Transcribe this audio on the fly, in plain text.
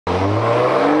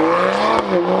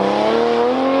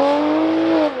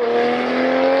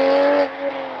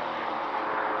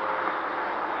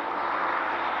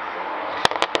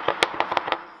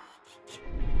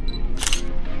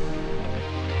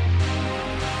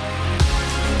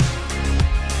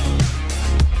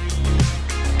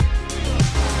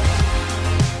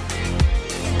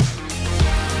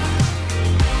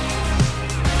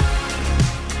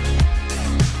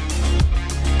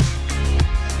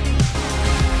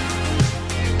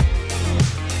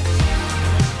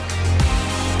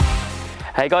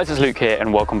Hey guys, it's Luke here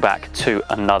and welcome back to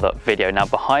another video. Now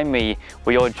behind me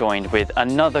we are joined with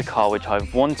another car which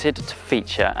I've wanted to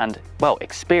feature and well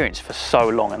experience for so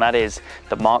long, and that is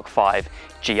the Mark 5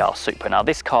 GR Supra. Now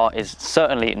this car is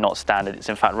certainly not standard. It's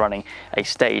in fact running a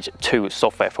stage 2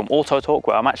 software from AutoTalk,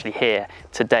 where I'm actually here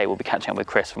today. We'll be catching up with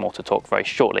Chris from AutoTalk very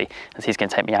shortly as he's going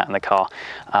to take me out in the car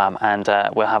and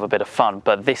we'll have a bit of fun.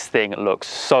 But this thing looks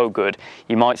so good.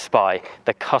 You might spy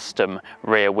the custom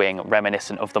rear wing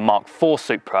reminiscent of the Mark 4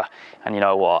 Supra, and you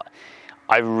know what?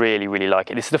 I really like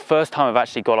it. This is the first time I've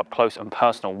actually got up close and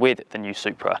personal with the new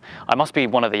Supra. I must be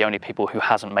one of the only people who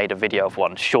hasn't made a video of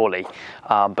one, surely.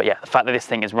 But yeah, the fact that this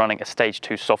thing is running a stage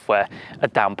 2 software, a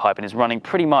downpipe, and is running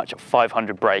pretty much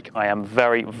 500 brake, I am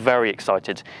very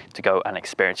excited to go and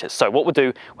experience it. So what we'll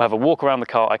do, we'll have a walk around the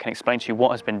car. I can explain to you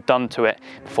what has been done to it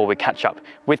before we catch up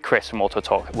with Chris from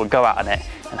AutoTalk. We'll go out in it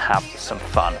and have some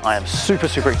fun. I am super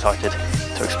excited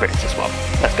to experience this one.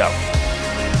 Let's go.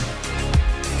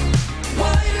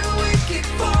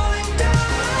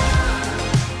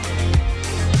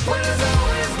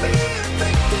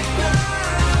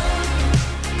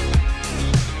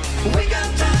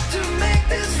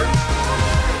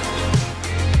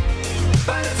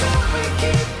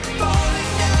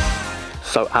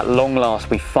 So at long last,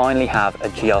 we finally have a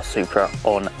GR Supra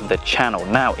on the channel.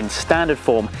 Now in standard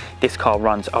form, this car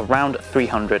runs around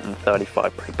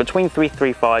 335 brake, between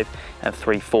 335 and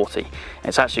 340.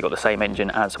 It's actually got the same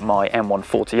engine as my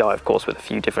M140i, of course, with a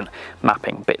few different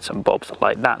mapping bits and bobs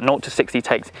like that. 0 to 60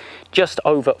 takes just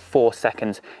over 4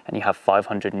 seconds, and you have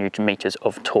 500 Newton meters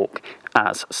of torque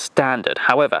as standard.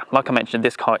 However, like I mentioned,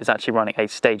 this car is actually running a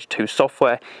stage 2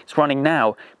 software. It's running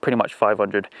now pretty much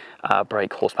 500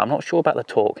 brake horsepower. I'm not sure about the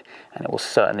torque, and it will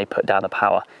certainly put down the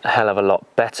power a hell of a lot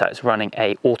better. It's running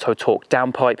a AutoTalk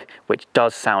downpipe, which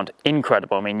does sound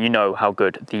incredible. I mean, you know how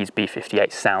good these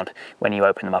B58s sound when you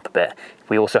open them up a bit.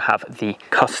 We also have the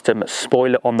custom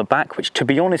spoiler on the back, which, to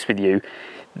be honest with you,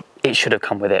 it should have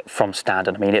come with it from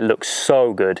standard. I mean, it looks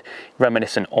so good,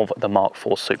 reminiscent of the Mark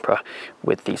 4 Supra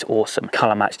with these awesome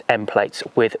color matched end plates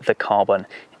with the carbon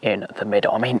in the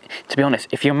middle. I mean, to be honest,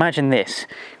 if you imagine this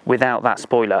without that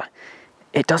spoiler,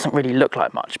 it doesn't really look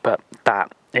like much, but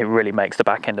it really makes the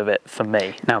back end of it for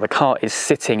me. Now the car is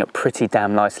sitting pretty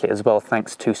damn nicely as well,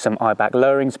 thanks to some eye-back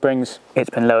lowering springs. It's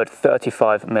been lowered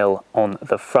 35mm on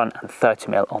the front and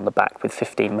 30mm on the back, with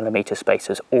 15mm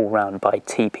spacers all round by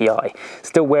TPI.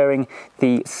 Still wearing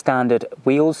the standard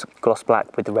wheels, gloss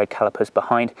black with the red calipers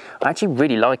behind. I actually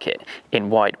really like it in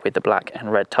white with the black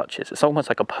and red touches. It's almost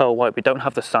like a pearl white. We don't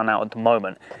have the sun out at the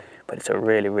moment, but it's a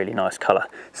really nice colour,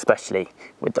 especially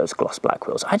with those gloss black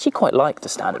wheels. I actually quite like the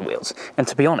standard wheels. And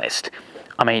to be honest,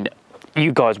 I mean,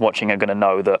 you guys watching are going to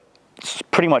know that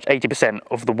pretty much 80%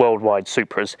 of the worldwide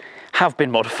Supras have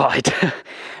been modified.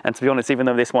 And to be honest, even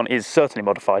though this one is certainly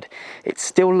modified, it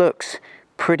still looks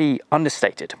pretty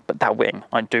understated, but that wing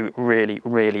I do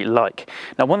really like.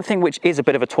 Now one thing which is a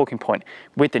bit of a talking point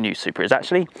with the new Supra is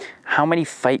actually how many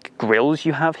fake grills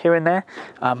you have here and there,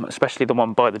 especially the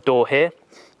one by the door here.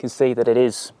 You can see that it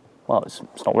is, well, it's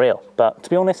not real, but to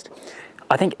be honest,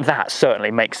 I think that certainly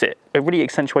makes it really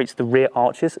accentuates the rear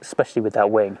arches, especially with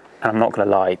that wing. And I'm not gonna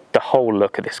lie, the whole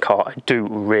look of this car I do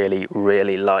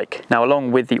really like. Now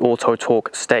along with the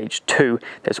AutoTalk Stage 2,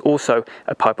 there's also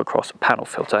a pipe across panel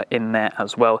filter in there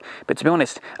as well. But to be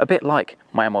honest, a bit like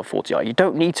my M140i, you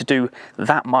don't need to do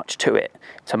that much to it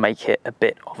to make it a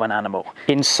bit of an animal.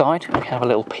 Inside, we have a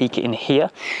little peek in here.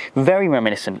 Very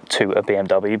reminiscent to a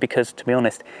BMW because, to be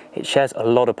honest, it shares a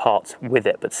lot of parts with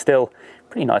it, but still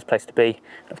pretty nice place to be.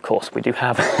 And of course, we do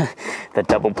have the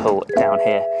double pull down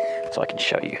here, so I can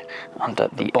show you under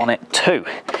the bonnet too.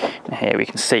 And here we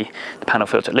can see the panel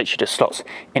filter literally just slots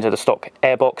into the stock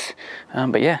airbox.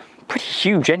 But yeah, pretty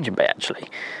huge engine bay actually.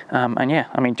 And yeah,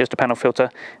 I mean, just a panel filter,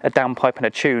 a downpipe and a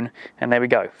tune, and there we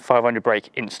go, 500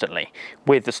 brake instantly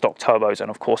with the stock turbos and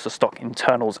of course the stock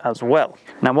internals as well.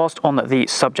 Now whilst on the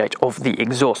subject of the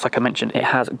exhaust, like I mentioned, it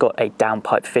has got a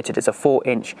downpipe fitted. It's a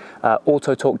 4-inch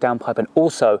AutoTalk downpipe and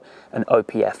also an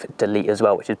OPF delete as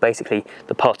well, which is basically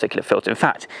the particulate filter. In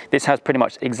fact, this has pretty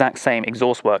much the exact same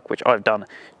exhaust work which I've done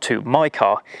to my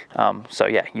car. So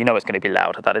yeah, you know it's going to be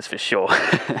loud, that is for sure.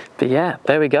 But yeah,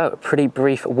 there we go. Pretty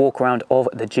brief walk around of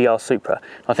the GR Supra.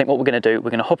 I think what we're going to do, we're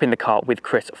going to hop in the car with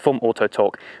Chris from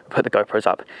AutoTalk, put the GoPros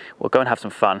up, we'll go and have some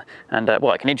fun, and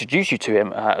well, I can introduce you to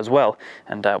him as well,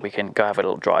 and we can go have a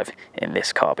little drive in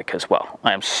this car because, well,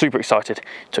 I am super excited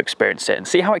to experience it and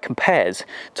see how it compares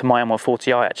to my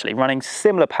M140i actually. Running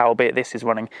similar power, albeit this is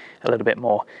running a little bit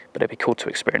more, but it'd be cool to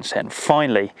experience it and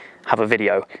finally have a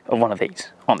video of one of these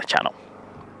on the channel.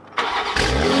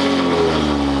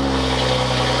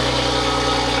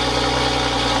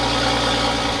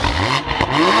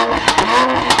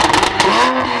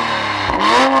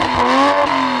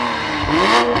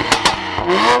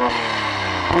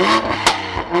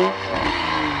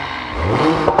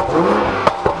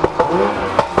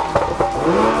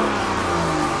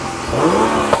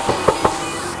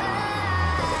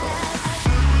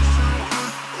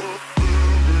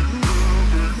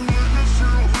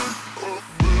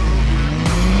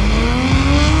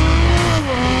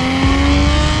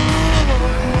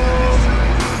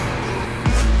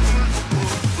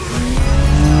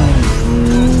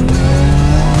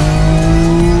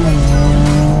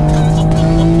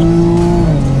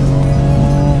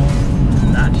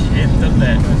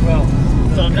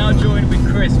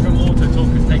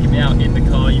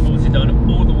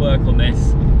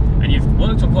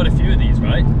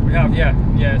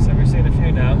 Yeah, so we've seen a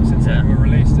few now since they were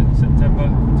released in September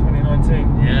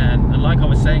 2019. Yeah, and like I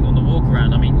was saying on the walk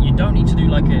around, I mean, you don't need to do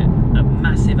like a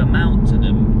massive amount to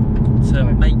them to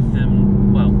make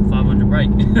them, well, 500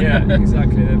 brake. Yeah,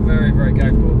 exactly. They're very, very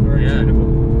capable, very tunable,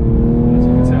 as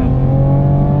you can tell.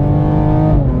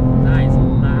 That is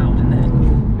loud, isn't it?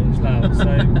 It's loud.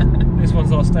 So this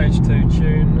one's our stage 2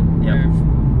 tune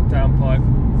with downpipe,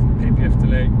 PPF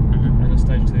delete, and a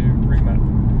stage 2 remap.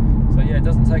 So yeah, it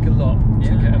doesn't take a lot to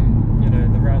get them, you know,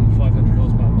 around the 500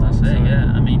 horsepower mark. That's it,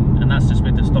 I mean, and that's just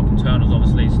with the stock internals,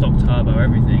 obviously, stock turbo,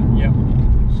 everything. Yeah.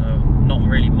 So not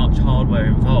really much hardware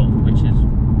involved, which is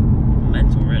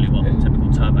mental, really. What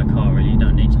typical turbo car, really, you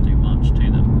don't need to do much to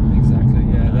them. Exactly.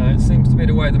 Yeah. No, it seems to be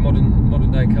the way the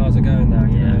modern day cars are going now.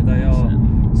 You know, they are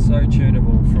so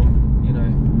tunable from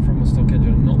a stock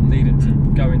engine, not needing to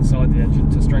go inside the engine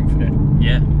to strengthen it.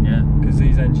 Yeah. Because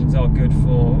these engines are good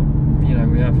for, you know,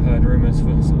 we have heard rumours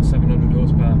for sort of 700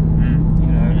 horsepower. You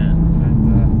know,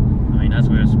 and I mean, as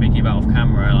we were speaking about off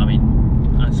camera, I mean,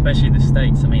 especially in the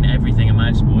States, I mean, everything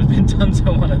imaginable has been done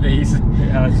to one of these. It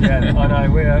has, yeah. I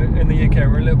know. We're in the UK.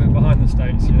 We're a little bit behind the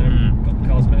States. You know, got the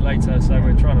cars a bit later, so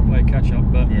we're trying to play catch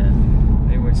up. But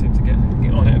they always seem to get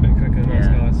on it a bit quicker than those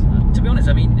guys. To be honest,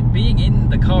 I mean, being in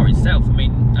the car itself, I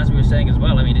mean, as we were saying as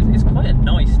well, I mean, it's quite a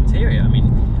nice interior. I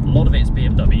mean, a lot of it's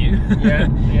BMW.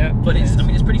 Yeah. But I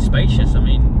mean, it's pretty spacious. I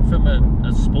mean, from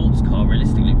a sports car,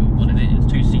 realistically, what it is,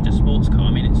 2-seater sports car.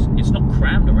 I mean, it's not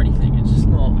crammed or anything. It's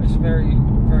not. It's very,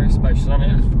 very spacious, and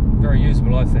it's very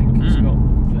usable. I think it's got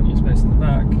plenty of space in the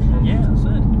back. Yeah, that's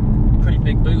it. Pretty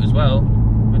big boot as well,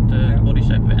 with the body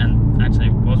shape of it. And actually,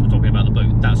 whilst we're talking about the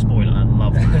boot, that spoiler, I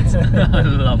love that. I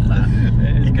love that.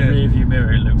 In the rear view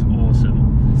mirror, it looks awesome.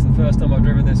 It's the first time I've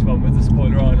driven this one with the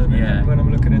spoiler on, and when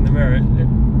I'm looking in the mirror,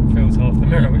 it fills half the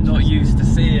mirror. Which not used to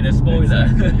seeing a spoiler.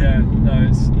 Exactly, yeah, no,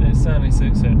 it certainly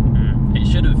suits it. It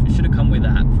should have come with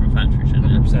that from a factory, shouldn't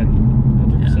it?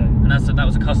 100%. And that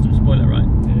was a custom spoiler, right?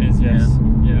 It is, yes.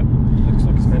 Yeah. Looks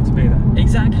like it's meant to be there.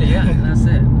 Exactly, yeah. That's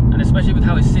it. And especially with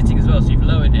how it's sitting as well. So you've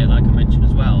lowered it, like I mentioned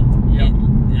as well. Yeah.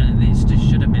 It just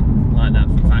should have been like that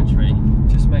from factory.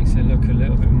 Just makes it look a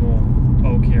little bit more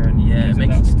bulkier and it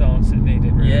makes that stance it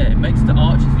needed. Really. Yeah, it makes the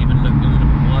arches even look a little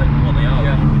bit wider than what they are.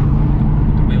 Yeah.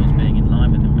 With the wheels being in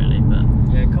line with them, really. But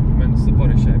yeah, it complements the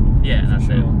body shape. Yeah, that's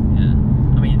it. Yeah.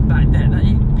 I mean, back then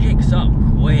it picks up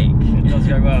quick. It does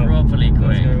go well. Properly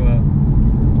quick. It does go well.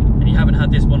 And you haven't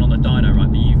had this one on the dyno, right?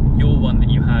 But your one that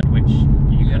you had, which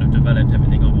you kind of developed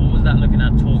everything on. What was that looking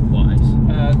at torque-wise?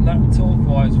 That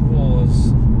torque-wise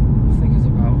was, I think it's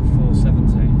about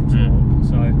 470 torque.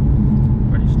 So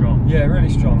pretty strong. Yeah, really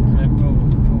strong, and it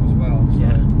pulls well. So you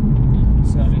can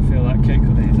certainly feel that kick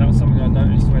on these. That's something I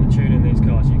noticed when tuning these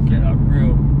cars. You get that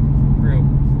real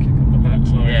kick up the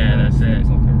backside. Yeah, that's it. It's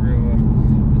like a real.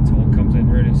 The torque comes in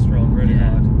really strong, really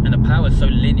hard. And the power's so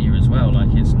linear as well. Like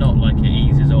it's not like it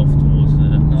eases off towards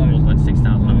like 6,000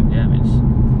 RPM. It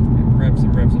revs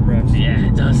and revs and revs. Yeah,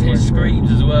 it does. It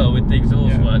screams as well with the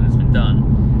exhaust work that's been done.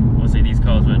 Obviously, these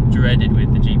cars were dreaded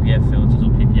with the GPF filters or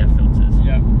PPF filters.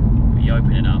 Yeah. But you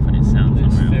open it up and it sounds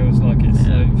unreal. It feels like it's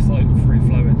so free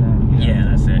flowing now. Yeah,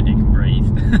 that's it. It can breathe.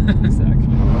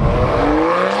 Exactly.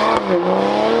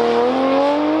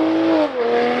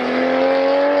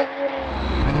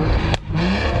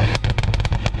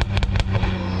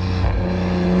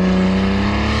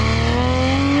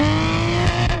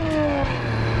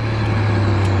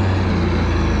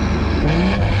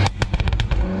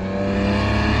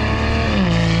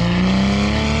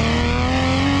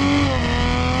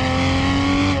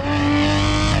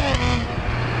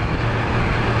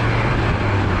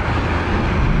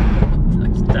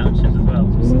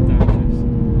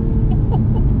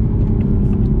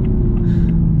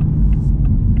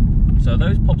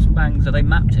 Are they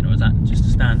mapped in, or is that just a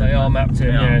standard? They are mapped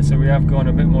in, yeah. So we have gone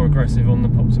a bit more aggressive on the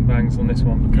pops and bangs on this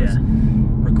one because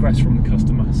requests from the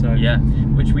customer. So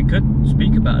which we could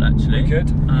speak about actually. We could.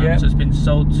 So it's been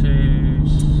sold to.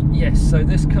 Yes. So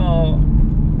this car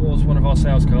was one of our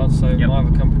sales cars. So my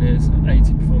other company is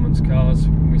 80% performance cars.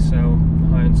 We sell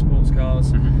high-end sports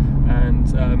cars,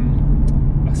 and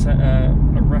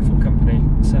a raffle company,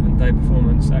 7 Day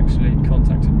Performance, actually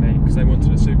contacted me because they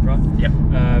wanted a Supra.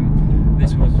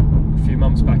 This was a few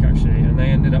months back actually, and they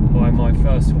ended up buying my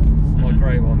first one, my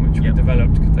grey one, which we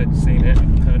developed because they'd seen it,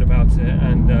 heard about it,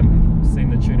 and seen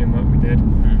the tuning work we did.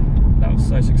 That was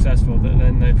so successful that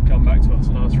then they've come back to us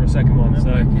and asked for a second one.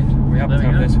 So we happen to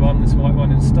have this white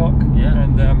one in stock,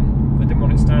 and they didn't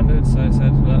want it standard, so they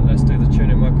said, let's do the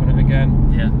tuning work on it again,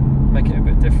 make it a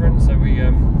bit different. So we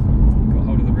got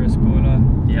hold of the rear spoiler,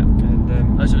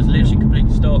 and so it was literally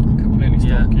completely stock? Completely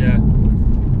stock,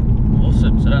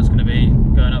 Awesome. So that's going to be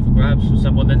going up for grabs for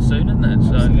someone then soon, isn't it?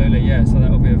 So absolutely, so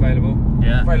that will be available.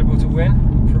 Available to win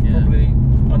for probably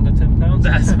under £10.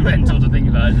 That's mental to think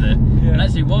about, isn't it? And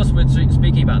actually, whilst we're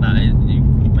speaking about that, you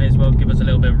may as well give us a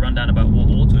little bit of a rundown about what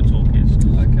Auto Talk is.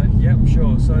 Okay,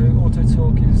 sure. So Auto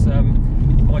Talk is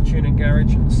my tuning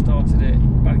garage. Started it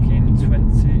back in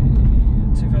 2007.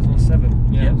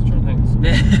 I was trying to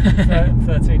think.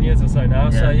 13 years or so now.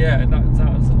 So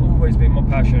that has always been my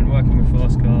passion, working with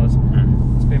fast cars.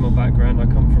 It's been my background. I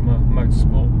come from a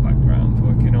motorsport background,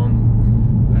 working on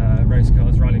race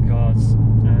cars, rally cars,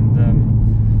 and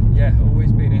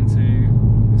always been into.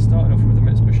 Started off with the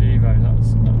Mitsubishi Evo.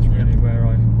 That's really where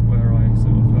I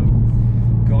sort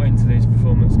of got into these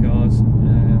performance cars,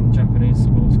 Japanese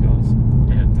sports cars.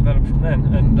 Developed from then,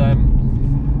 and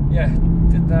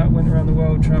did that. Went around the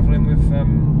world travelling with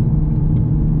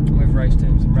race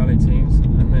teams and rally teams,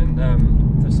 and then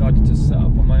decided to set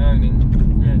up on my own in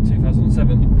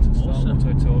 2007 to start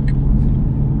Auto Talk.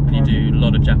 And you do a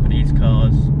lot of Japanese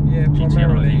cars?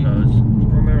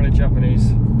 Primarily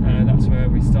Japanese. That's where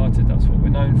we started. That's what we're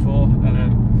known for. But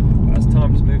as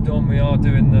time's moved on, we are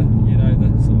doing the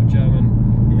sort of German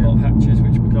hot hatches,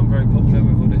 which become very popular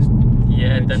with all this.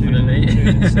 Definitely.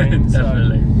 Tuning scene.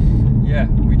 Definitely. So,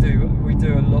 we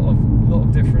do a lot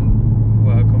of different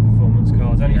work on performance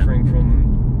cars. Anything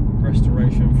from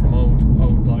restoration from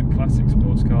old like classic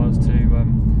sports cars to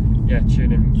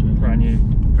tuning brand new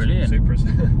Supras.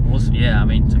 Awesome. I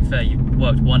mean, to be fair, you've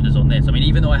worked wonders on this. I mean,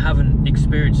 even though I haven't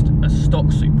experienced a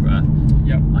stock Supra,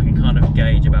 I can kind of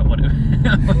gauge about what it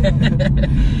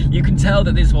you can tell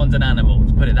that this one's an animal,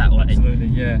 to put it that way. Absolutely,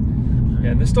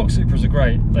 the stock Supras are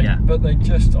great, but they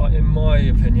just, in my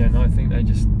opinion, I think they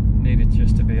just needed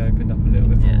to be opened up a little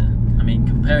bit more. I mean,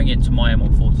 comparing it to my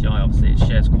M140i, obviously it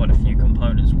shares quite a few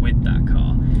components with that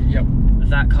car.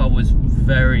 That car was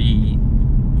very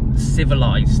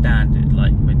civilized standard,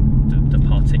 like with the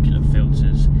particulate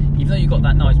filters. Even though you got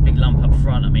that nice big lump up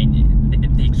front, I mean,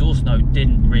 the exhaust note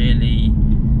didn't really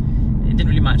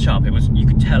match up. It was, you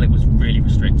could tell it was really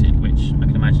restricted, which I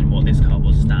can imagine what this car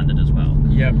was standard as well.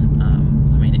 I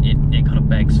mean, it kind of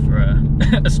begs for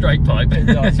a straight pipe. It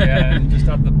does, and just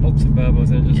add the pops and burbles,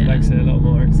 and it just makes it a lot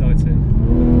more exciting.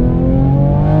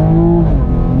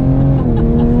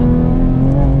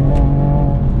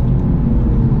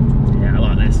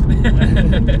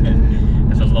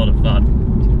 It's a lot of fun.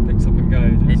 It picks up and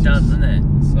goes. It does, doesn't it?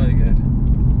 It's so good.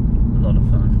 A lot of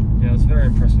fun. I was very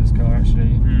impressed with this car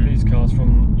actually. These cars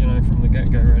from the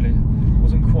get-go really.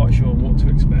 Wasn't quite sure what to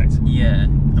expect. I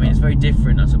mean, it's very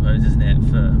different, I suppose, isn't it,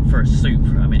 for a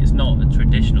Supra? I mean, it's not a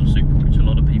traditional Supra, which a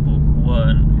lot of people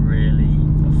weren't really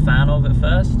a fan of at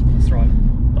first. That's right.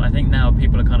 But I think now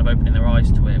people are kind of opening their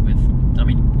eyes to it with, I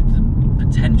mean, the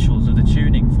potentials of the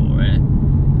tuning for it.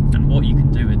 And what you can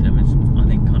do with them is, I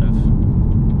think, kind of,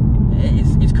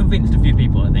 it's convinced a few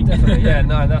people, I think. Definitely,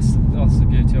 that's the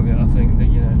beauty of it. I think that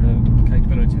the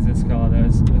capabilities of this car,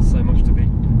 there's so much to be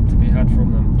had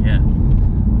from them. I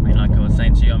mean, like I was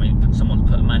saying to you, I mean, someone's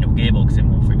put a manual gearbox in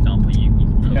one, for example. You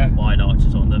can put wide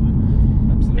arches on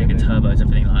them, bigger turbos,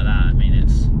 everything like that. I mean,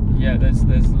 it's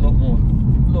there's a lot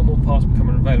more parts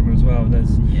becoming available as well.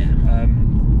 There's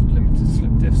limited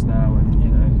slip diffs now, and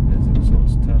there's all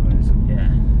sorts of turbos.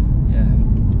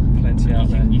 Plenty out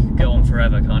there. You can go on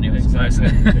forever, can't you? Exactly.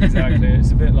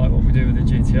 It's a bit like what we do with the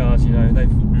GTRs.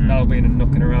 They've now been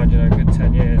knocking around, a good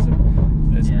 10 years,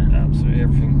 and there's absolutely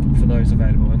everything for those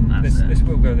available. And this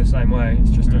will go the same way. It's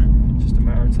just a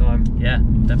matter of time. Yeah,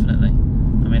 definitely.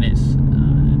 I mean, it's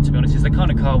to be honest, it's the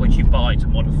kind of car which you buy to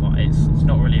modify. It's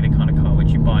not really the kind of car which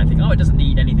you buy and think, oh, it doesn't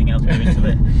need anything else put into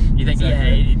it. You think,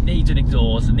 it needs an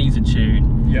exhaust, it needs a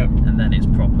tune, and then it's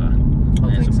proper.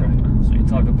 I think so. The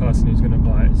type of person who's going to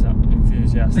buy it is that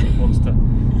enthusiast that wants to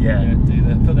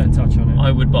put their touch on it.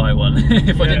 I would buy one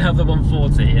if I didn't have the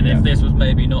 140, and if this was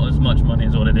maybe not as much money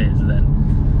as what it is, then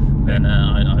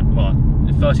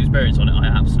the first experience on it, I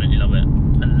absolutely love it,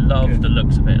 and love the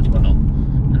looks of it as well.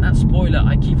 And that spoiler,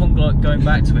 I keep on going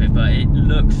back to it, but it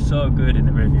looks so good in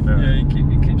the rearview mirror. It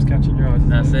keeps catching your eyes.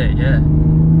 That's it, yeah.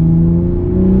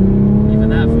 Even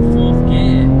that for 4th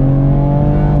gear.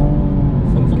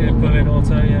 4th gear pull-in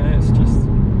auto, yeah, it's just...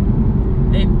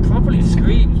 It properly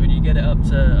screams when you get it up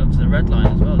to the red line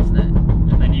as well, doesn't it?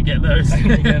 And then you get those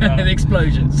the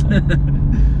explosions.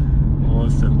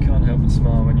 Awesome. You can't help but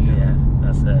smile when you hear that.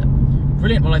 That's it.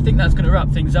 Brilliant. Well, I think that's going to wrap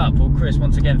things up. Well, Chris,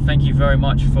 once again, thank you very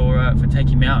much for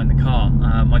taking me out in the car.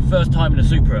 My first time in a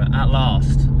Supra at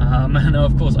last. And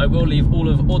of course, I will leave all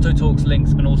of Auto Talk's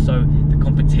links and also the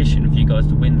competition for you guys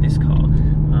to win this car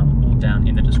all down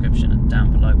in the description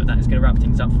down below. But that is going to wrap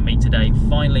things up for me today.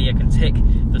 Finally, I can tick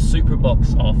the Supra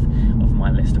box off of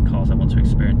my list of cars I want to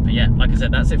experience. But yeah, like I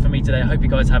said, that's it for me today. I hope you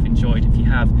guys have enjoyed. If you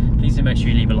have, please do make sure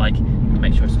you leave a like and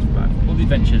make sure you subscribe for all the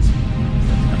adventures